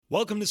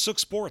Welcome to Sook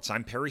Sports.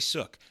 I'm Perry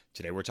Sook.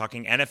 Today we're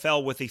talking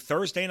NFL with the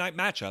Thursday night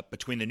matchup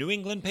between the New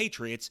England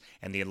Patriots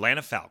and the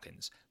Atlanta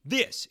Falcons.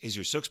 This is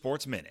your Sook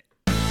Sports Minute.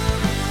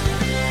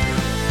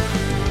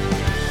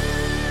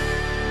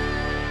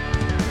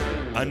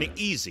 An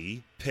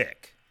easy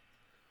pick.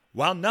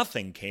 While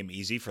nothing came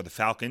easy for the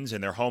Falcons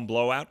in their home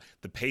blowout,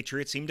 the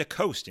Patriots seemed to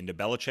coast into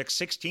Belichick's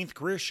 16th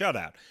career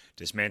shutout,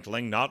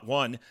 dismantling not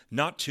one,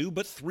 not two,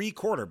 but three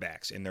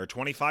quarterbacks in their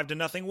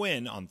 25-0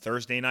 win on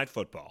Thursday Night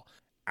Football.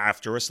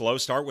 After a slow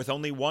start with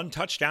only one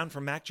touchdown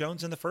from Mac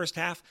Jones in the first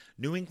half,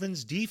 New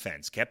England's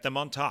defense kept them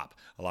on top,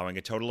 allowing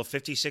a total of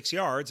 56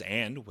 yards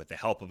and, with the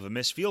help of a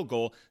missed field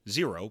goal,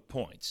 0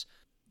 points.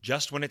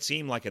 Just when it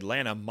seemed like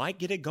Atlanta might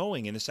get it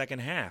going in the second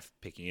half,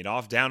 picking it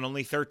off down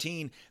only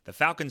 13, the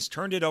Falcons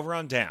turned it over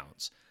on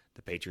downs.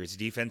 The Patriots'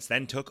 defense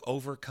then took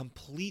over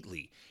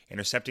completely,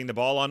 intercepting the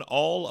ball on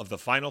all of the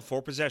final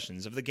 4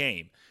 possessions of the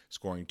game,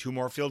 scoring 2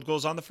 more field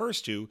goals on the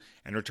first 2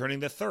 and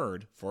returning the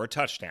third for a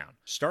touchdown.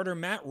 Starter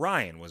Matt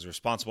Ryan was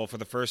responsible for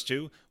the first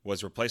 2,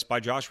 was replaced by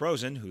Josh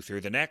Rosen, who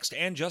threw the next,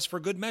 and just for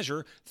good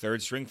measure,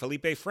 third-string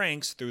Felipe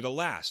Franks threw the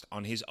last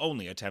on his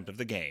only attempt of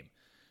the game.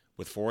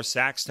 With 4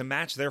 sacks to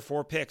match their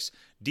 4 picks,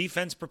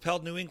 defense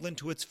propelled New England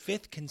to its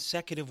 5th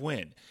consecutive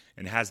win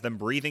and has them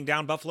breathing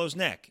down Buffalo's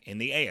neck in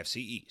the AFC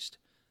East.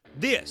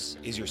 This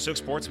is your Sook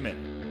Sports Minute.